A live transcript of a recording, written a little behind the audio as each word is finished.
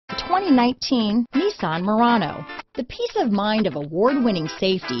2019 Nissan Murano. The peace of mind of award-winning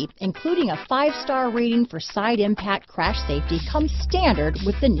safety, including a 5-star rating for side impact crash safety, comes standard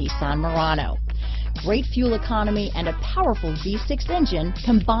with the Nissan Murano. Great fuel economy and a powerful V6 engine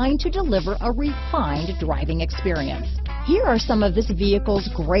combine to deliver a refined driving experience. Here are some of this vehicle's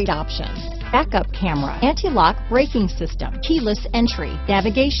great options: backup camera, anti-lock braking system, keyless entry,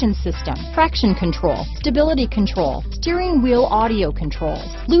 navigation system, traction control, stability control, steering wheel audio controls,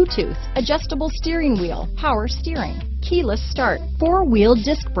 Bluetooth, adjustable steering wheel, power steering, keyless start, 4-wheel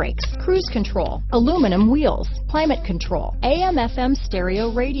disc brakes, cruise control, aluminum wheels, climate control, AM/FM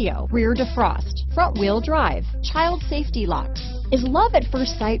stereo radio, rear defrost, front wheel drive, child safety locks. Is love at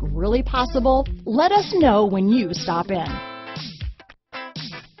first sight really possible? Let us know when you stop in.